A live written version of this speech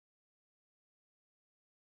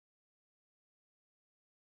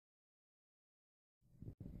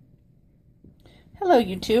Hello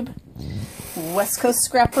YouTube. West Coast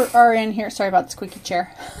Scrapper RN here. Sorry about the squeaky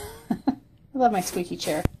chair. I love my squeaky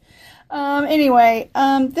chair.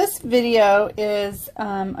 This video is,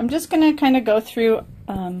 I'm just going to kind of go through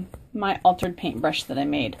my altered paintbrush that I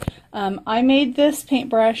made. I made this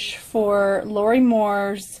paintbrush for Lori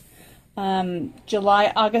Moore's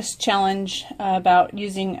July-August challenge about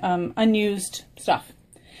using unused stuff.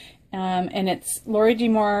 And it's Lori D.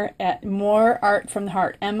 Moore at Moore Art from the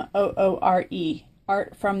Heart, M-O-O-R-E,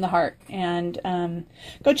 Art from the Heart. And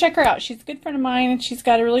go check her out. She's a good friend of mine, and she's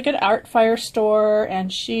got a really good art fire store,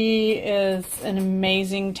 and she is an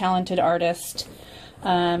amazing, talented artist.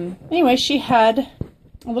 Anyway, she had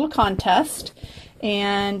a little contest,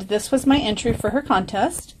 and this was my entry for her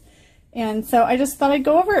contest. And so I just thought I'd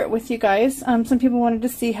go over it with you guys. Some people wanted to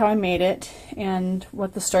see how I made it and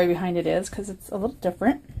what the story behind it is, because it's a little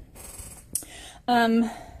different.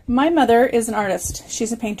 My mother is an artist.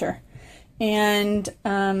 She's a painter, and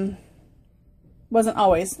wasn't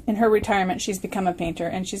always. In her retirement, she's become a painter,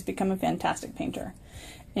 and she's become a fantastic painter.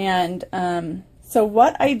 And so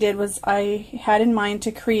what I did was I had in mind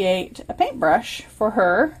to create a paintbrush for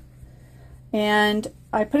her, and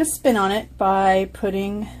I put a spin on it by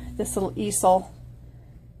putting this little easel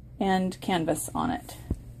and canvas on it.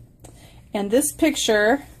 And this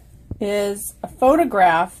picture is a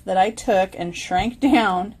photograph that I took and shrank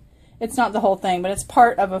down. It's not the whole thing, but it's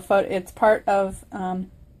part of a photo. It's part of a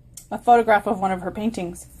photograph of one of her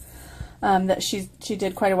paintings that she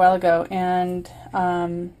did quite a while ago. And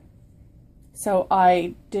so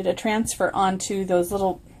I did a transfer onto those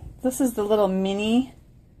little. This is the little mini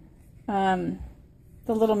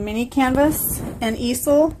canvas and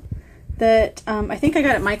easel that I think I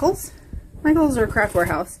got at Michael's or Craft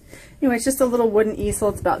Warehouse. Anyway, it's just a little wooden easel.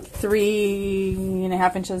 It's about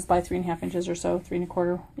 3.5 inches by 3.5 inches or so,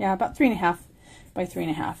 3.25. Yeah, about 3.5 by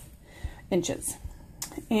 3.5 inches.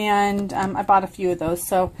 And I bought a few of those,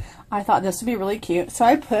 so I thought this would be really cute. So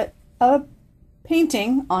I put a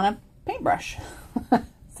painting on a paintbrush.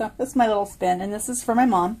 So this is my little spin, and this is for my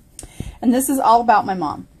mom. And this is all about my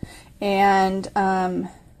mom. And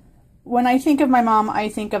when I think of my mom, I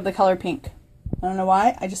think of the color pink. I don't know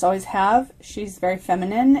why, I just always have. She's very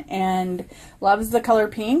feminine and loves the color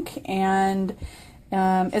pink, and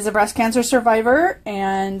is a breast cancer survivor,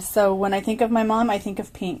 and so when I think of my mom, I think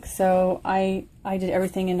of pink. So I did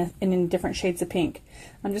everything in different shades of pink.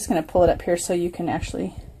 I'm just going to pull it up here so you can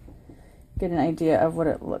actually get an idea of what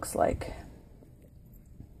it looks like.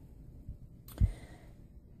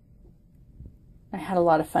 I had a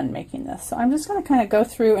lot of fun making this, so I'm just going to kind of go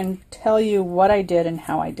through and tell you what I did and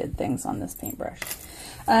how I did things on this paintbrush.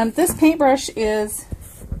 This paintbrush is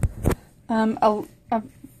a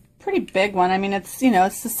pretty big one. I mean, it's, you know,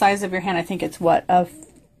 it's the size of your hand. I think it's what,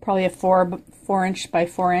 probably a 4 inch by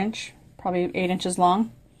 4 inch, probably 8 inches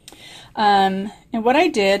long. And what I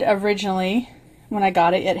did originally when I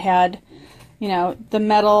got it, it had, you know, the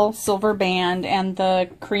metal silver band and the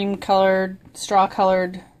cream colored, straw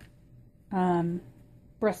colored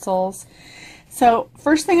bristles. So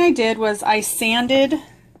first thing I did was I sanded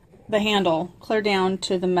the handle clear down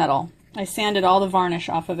to the metal. I sanded all the varnish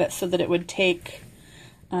off of it so that it would take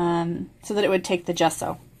the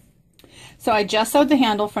gesso. So I gessoed the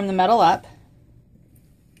handle from the metal up,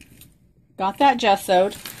 got that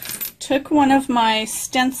gessoed, took one of my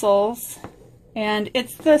stencils, and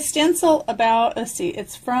it's the stencil about, let's see,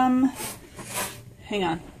 it's from, hang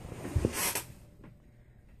on,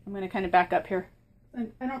 I'm going to kind of back up here.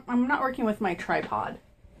 I'm not working with my tripod.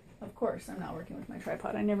 Of course, I'm not working with my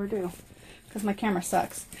tripod. I never do, because my camera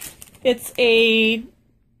sucks. It's a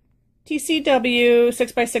TCW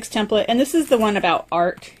 6x6 template, and this is the one about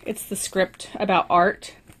art. It's the script about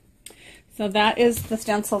art. So that is the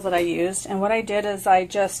stencil that I used. And what I did is I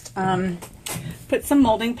just put some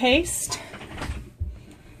molding paste.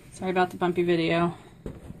 Sorry about the bumpy video.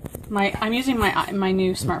 I'm using my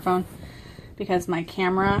new smartphone, because my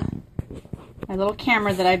camera, my little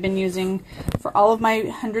camera that I've been using for all of my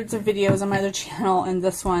hundreds of videos on my other channel, and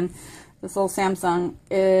this one, this little Samsung,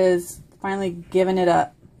 is finally giving it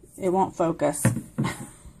up. It won't focus.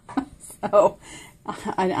 So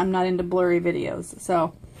I'm not into blurry videos.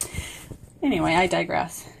 So anyway, I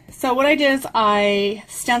digress. So what I did is I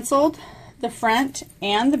stenciled the front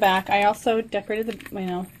and the back. I also decorated the, you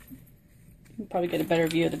know, you can probably get a better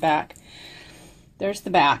view of the back. There's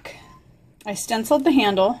the back. I stenciled the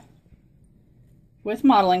handle with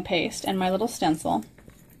modeling paste and my little stencil,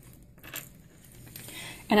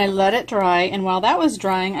 and I let it dry. And while that was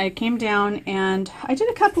drying, I came down and I did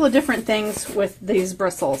a couple of different things with these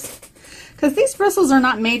bristles, because these bristles are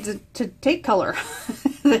not made to take color.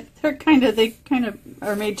 they kind of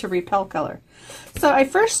are made to repel color. So I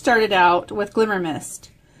first started out with Glimmer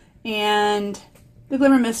Mist, and the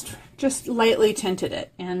Glimmer Mist just lightly tinted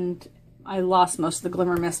it, and I lost most of the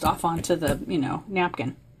Glimmer Mist off onto the, you know,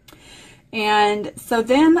 napkin. And so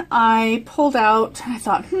then I pulled out, I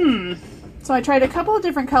thought, So I tried a couple of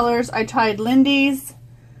different colors. I tried Lindy's,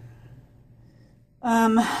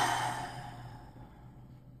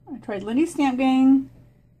 Stamp Gang,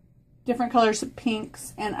 different colors of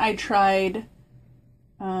pinks, and I tried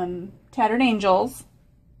Tattered Angels.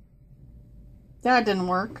 That didn't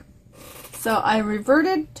work. So I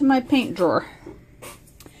reverted to my paint drawer.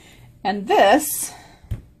 And this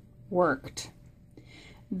worked.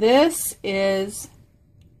 This is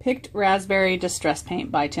Picked Raspberry Distress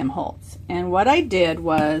Paint by Tim Holtz. And what I did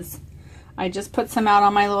was I just put some out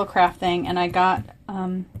on my little craft thing, and I got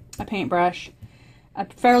a paintbrush, a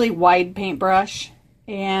fairly wide paintbrush,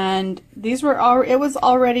 and these were it was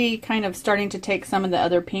already kind of starting to take some of the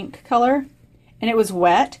other pink color, and it was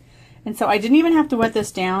wet, and so I didn't even have to wet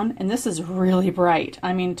this down, and this is really bright.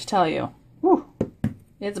 I mean, to tell you, whew,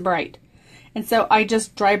 it's bright. And so I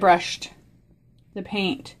just dry brushed the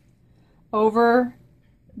paint over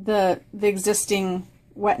the existing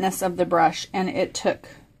wetness of the brush, and it took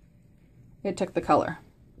the color,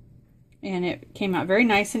 and it came out very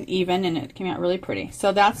nice and even, and it came out really pretty.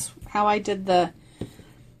 So that's how I did the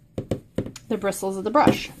bristles of the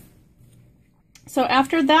brush. So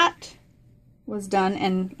after that was done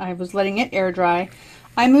and I was letting it air dry,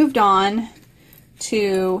 I moved on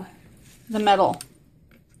to the metal.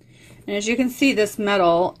 And as you can see, this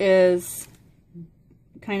metal is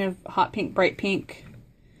kind of hot pink, bright pink.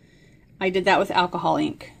 I did that with alcohol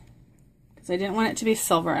ink because I didn't want it to be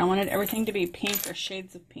silver. I wanted everything to be pink or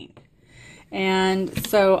shades of pink. And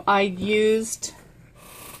so I used,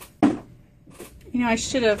 you know, I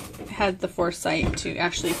should have had the foresight to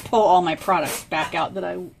actually pull all my products back out that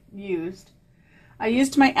I used. I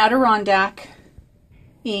used my Adirondack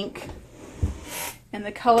ink, and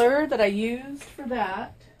the color that I used for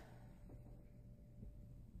that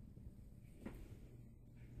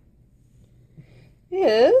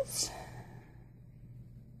is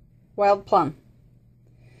Wild Plum.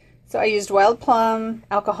 So I used Wild Plum,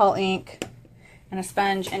 alcohol ink, and a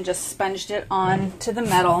sponge, and just sponged it onto the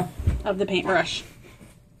metal of the paintbrush.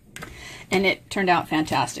 And it turned out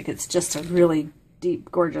fantastic. It's just a really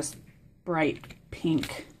deep, gorgeous, bright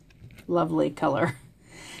pink, lovely color.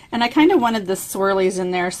 And I kind of wanted the swirlies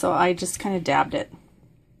in there, so I just kind of dabbed it.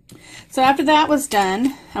 So after that was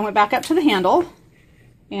done, I went back up to the handle,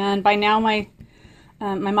 and by now my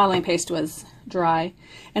modeling paste was dry.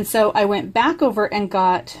 And so I went back over and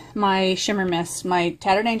got my shimmer mist, my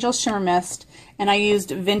Tattered Angels shimmer mist, and I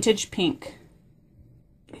used Vintage Pink,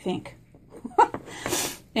 I think.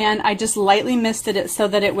 And I just lightly misted it so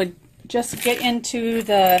that it would just get into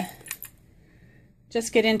the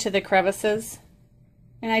crevices.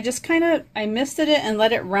 And I just I misted it and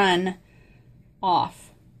let it run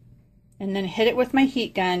off. And then hit it with my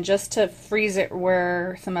heat gun just to freeze it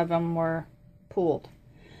where some of them were pooled.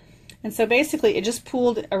 And so basically it just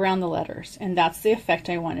pooled around the letters, and that's the effect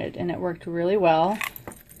I wanted, and it worked really well.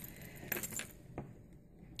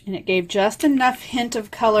 And it gave just enough hint of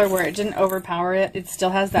color where it didn't overpower it. It still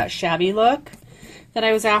has that shabby look that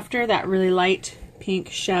I was after, that really light pink,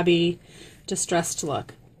 shabby, distressed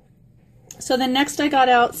look. So then next I got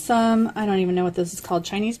out some, I don't even know what this is called,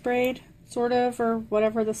 Chinese braid, sort of, or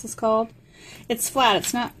whatever this is called. It's flat,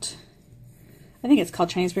 it's not, I think it's called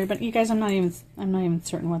Chinese braid, but you guys, I'm not even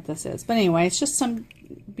certain what this is. But anyway, it's just some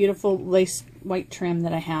beautiful lace white trim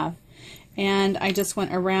that I have. And I just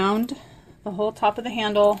went around the whole top of the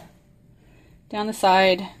handle, down the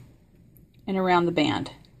side, and around the band.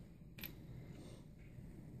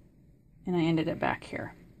 And I ended it back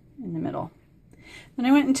here in the middle. Then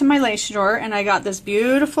I went into my lace drawer and I got this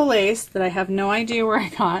beautiful lace that I have no idea where I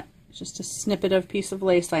got. It's just a snippet of piece of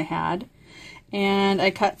lace I had. And I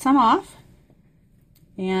cut some off.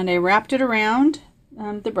 And I wrapped it around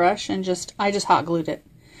the brush and I just hot glued it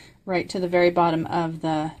right to the very bottom of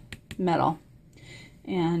the metal.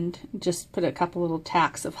 And just put a couple little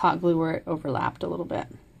tacks of hot glue where it overlapped a little bit.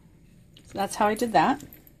 So that's how I did that.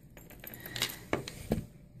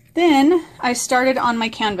 Then I started on my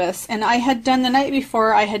canvas, and I had done the night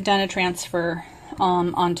before, I had done a transfer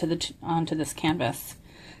onto this canvas.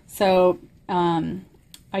 So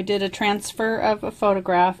I did a transfer of a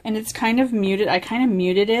photograph, and it's kind of muted. I kind of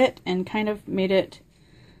muted it and kind of made it,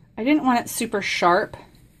 I didn't want it super sharp.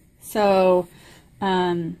 So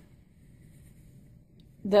the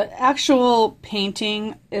actual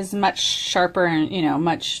painting is much sharper and, you know,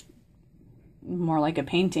 much more like a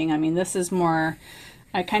painting. I mean, this is more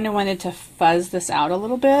I kind of wanted to fuzz this out a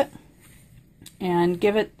little bit and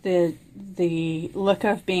give it the look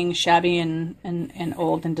of being shabby and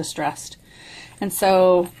old and distressed. And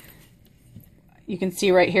so you can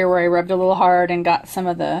see right here where I rubbed a little hard and got some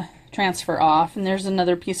of the transfer off. And there's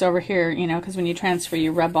another piece over here, you know, because when you transfer,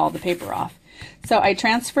 you rub all the paper off. So I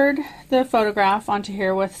transferred the photograph onto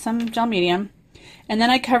here with some gel medium, and then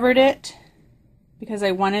I covered it because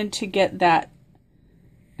I wanted to get that,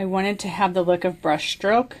 I wanted to have the look of brush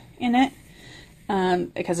stroke in it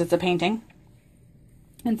because it's a painting.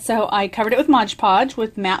 And so I covered it with Mod Podge,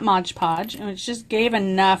 with matte Mod Podge, and it just gave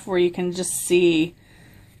enough where you can just see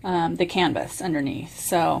the canvas underneath.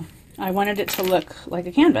 So I wanted it to look like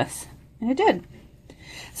a canvas, and it did.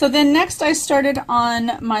 So then next I started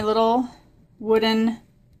on my little wooden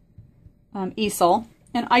easel,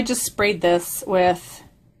 and I just sprayed this with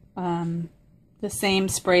the same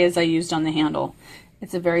spray as I used on the handle.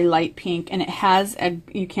 It's a very light pink, and it has a,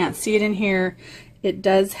 you can't see it in here, it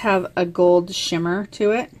does have a gold shimmer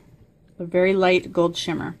to it, a very light gold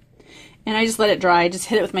shimmer. And I just let it dry, just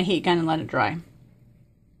hit it with my heat gun and let it dry.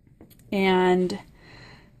 And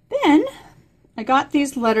then I got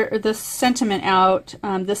this sentiment out.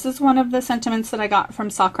 This is one of the sentiments that I got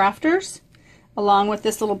from Saw Crafters, along with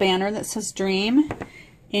this little banner that says Dream,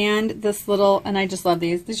 and this little, and I just love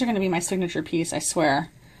these. These are going to be my signature piece, I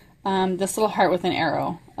swear. This little heart with an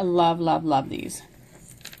arrow. I love, love, love these.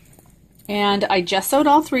 And I gessoed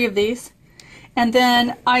all three of these, and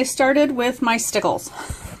then I started with my stickles.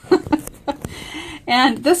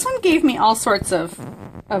 And this one gave me all sorts of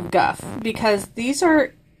guff, because these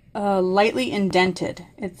are lightly indented.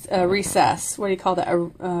 It's a recess. What do you call that?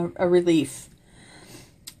 A relief.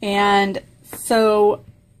 And so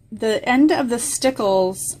the end of the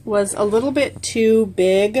stickles was a little bit too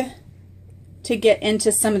big to get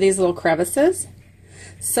into some of these little crevices.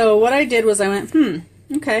 So what I did was I went,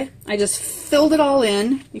 okay. I just filled it all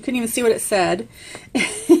in. You couldn't even see what it said.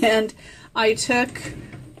 And I took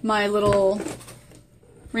my little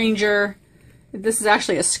Ranger, this is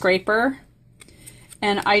actually a scraper,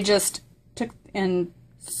 and I just took and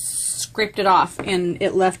scraped it off, and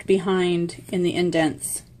it left behind in the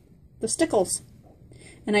indents the stickles.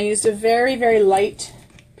 And I used a very, very light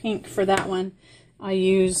pink for that one. I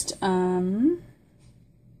used cotton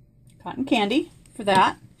candy for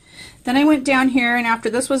that. Then I went down here, and after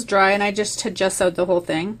this was dry and I just had gessoed the whole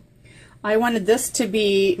thing, I wanted this to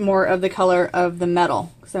be more of the color of the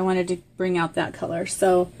metal, because I wanted to bring out that color.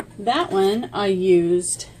 So that one I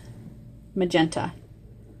used magenta.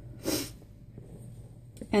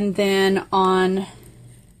 And then on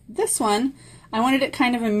this one, I wanted it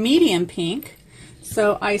kind of a medium pink,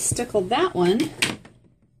 so I stickled that one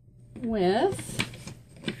with,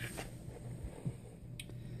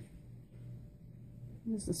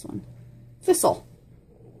 what is this one? Thistle.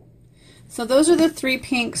 So those are the three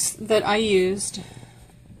pinks that I used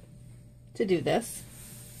to do this.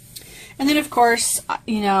 And then of course,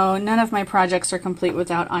 you know, none of my projects are complete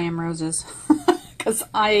without I Am Roses, because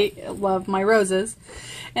I love my roses.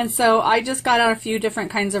 And so I just got out a few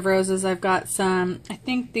different kinds of roses. I've got some, I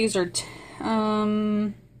think these are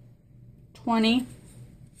 20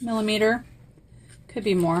 millimeter, could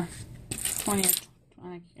be more, 20,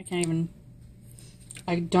 I can't even,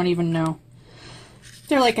 I don't even know.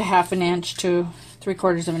 They're like a 1/2 inch to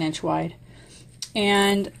 3/4 of an inch wide.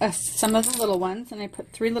 And some of the little ones, and I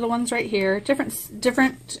put 3 little ones right here,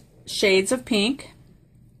 different shades of pink.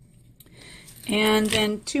 And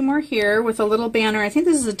then 2 more here with a little banner. I think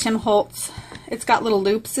this is a Tim Holtz. It's got little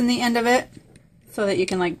loops in the end of it so that you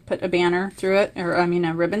can like put a banner through it, or I mean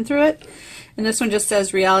a ribbon through it. And this one just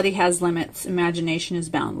says, reality has limits, imagination is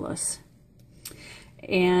boundless.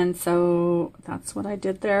 And so that's what I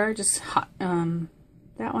did there. Just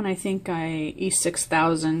that one I think I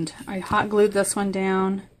E6000. I hot glued this one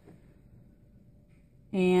down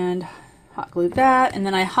and hot glued that, and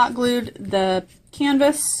then I hot glued the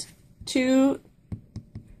canvas to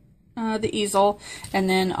the easel, and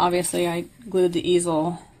then obviously I glued the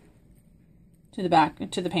easel to the back,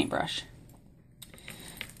 to the paintbrush.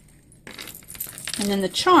 And then the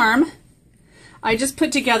charm, I just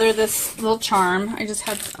put together this little charm. I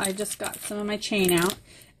just got some of my chain out,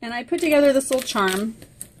 and I put together this little charm.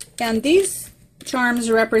 And these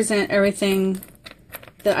charms represent everything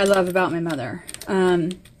that I love about my mother. My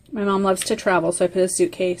mom loves to travel, so I put a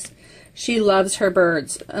suitcase. She loves her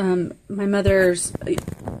birds. My mother's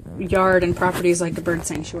yard and property is like a bird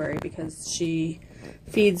sanctuary because she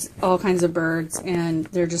feeds all kinds of birds, and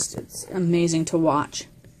they're just, it's amazing to watch.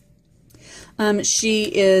 She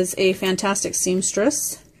is a fantastic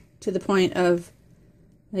seamstress, to the point of,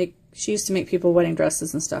 like, she used to make people wedding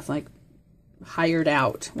dresses and stuff, like hired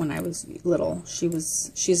out when I was little.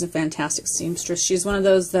 She's a fantastic seamstress. She's one of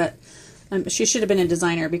those that she should have been a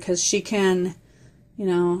designer, because she can, you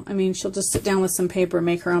know, I mean, she'll just sit down with some paper,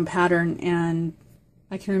 make her own pattern. And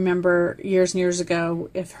I can remember years and years ago,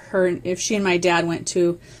 if she and my dad went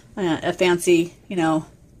to a fancy, you know,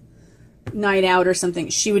 night out or something,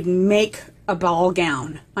 she would make a ball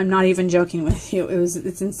gown. I'm not even joking with you.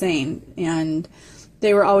 It's insane. And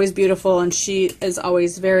they were always beautiful, and she is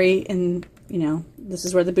always very, you know, this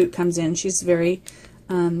is where the boot comes in. She's very,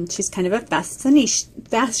 she's kind of a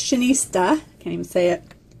fashionista. Can't even say it.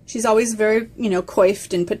 She's always very, you know,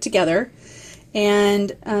 coiffed and put together.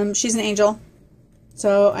 And she's an angel.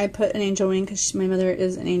 So I put an angel wing because my mother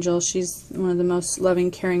is an angel. She's one of the most loving,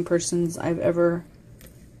 caring persons I've ever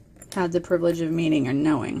had the privilege of meeting or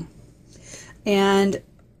knowing. And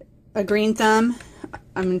a green thumb,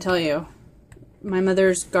 I'm going to tell you, my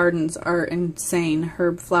mother's gardens are insane.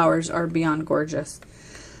 Her flowers are beyond gorgeous.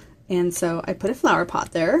 And so I put a flower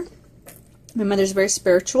pot there. My mother's very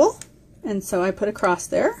spiritual, and so I put a cross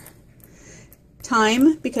there.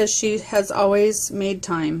 Time, because she has always made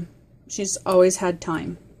time. She's always had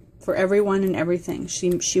time for everyone and everything.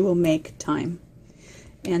 She will make time.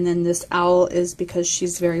 And then this owl is because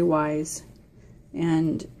she's very wise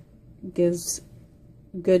and gives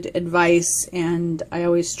good advice, and I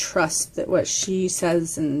always trust that what she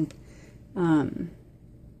says and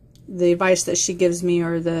the advice that she gives me,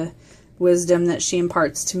 or the wisdom that she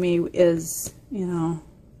imparts to me, is, you know,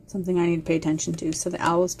 something I need to pay attention to. So the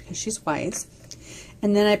owl is because she's wise.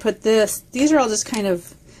 And then I put this. These are all just kind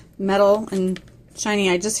of metal and shiny.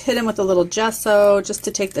 I just hit them with a little gesso just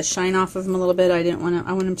to take the shine off of them a little bit. I want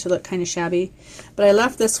them to look kind of shabby, but I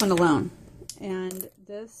left this one alone. And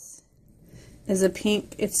this is a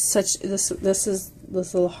pink. It's such, this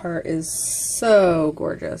little heart is so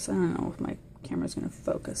gorgeous. I don't know if my camera's going to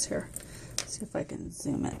focus here. Let's see if I can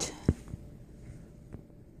zoom it.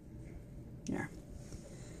 There.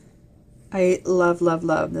 I love, love,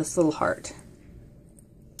 love this little heart.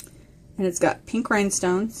 And it's got pink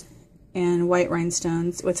rhinestones and white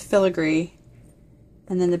rhinestones with filigree,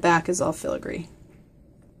 and then the back is all filigree.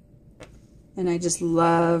 And I just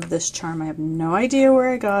love this charm. I have no idea where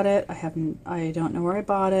I got it. I don't know where I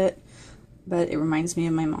bought it, but it reminds me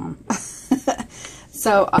of my mom.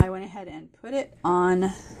 So I went ahead and put it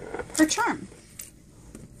on her charm.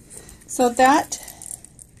 So that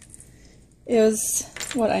is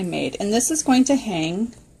what I made, and this is going to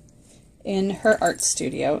hang in her art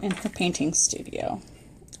studio, in her painting studio.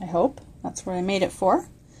 I hope that's where I made it for,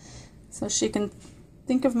 so she can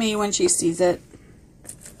think of me when she sees it,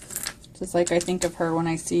 just like I think of her when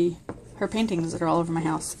I see her paintings that are all over my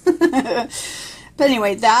house. But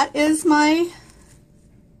anyway, that is my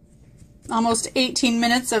almost 18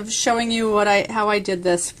 minutes of showing you how I did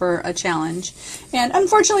this for a challenge. And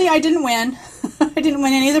unfortunately, I didn't win. I didn't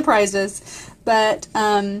win any of the prizes, but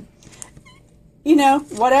you know,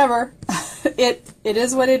 whatever. It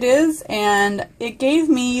is what it is, and it gave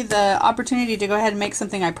me the opportunity to go ahead and make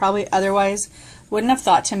something I probably otherwise wouldn't have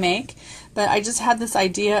thought to make. But I just had this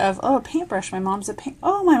idea of, oh, a paintbrush. My mom's a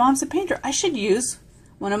painter. I should use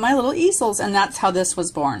one of my little easels, and that's how this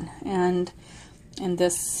was born. And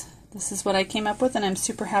this is what I came up with, and I'm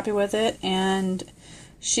super happy with it. And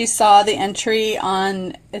she saw the entry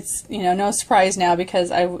on, it's, you know, no surprise now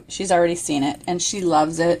because she's already seen it, and she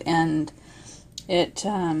loves it, and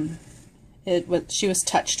she was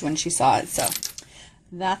touched when she saw it. So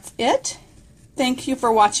that's it. Thank you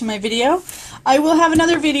for watching my video. I will have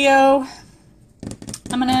another video.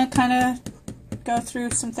 I'm gonna kind of go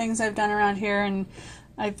through some things I've done around here, and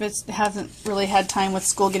I just haven't really had time with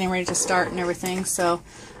school getting ready to start and everything. So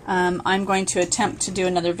I'm going to attempt to do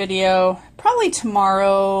another video probably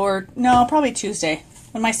tomorrow, or no, probably Tuesday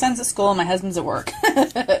when my son's at school and my husband's at work.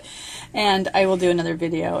 And I will do another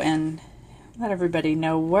video and let everybody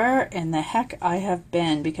know where in the heck I have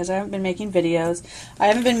been, because I haven't been making videos. I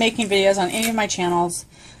haven't been making videos on any of my channels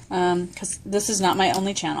because this is not my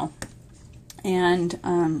only channel. And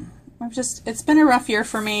it's been a rough year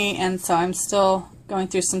for me, and so I'm still going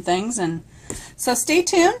through some things. And so stay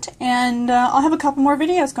tuned, and I'll have a couple more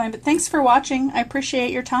videos going. But thanks for watching. I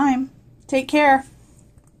appreciate your time. Take care.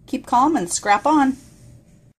 Keep calm and scrap on.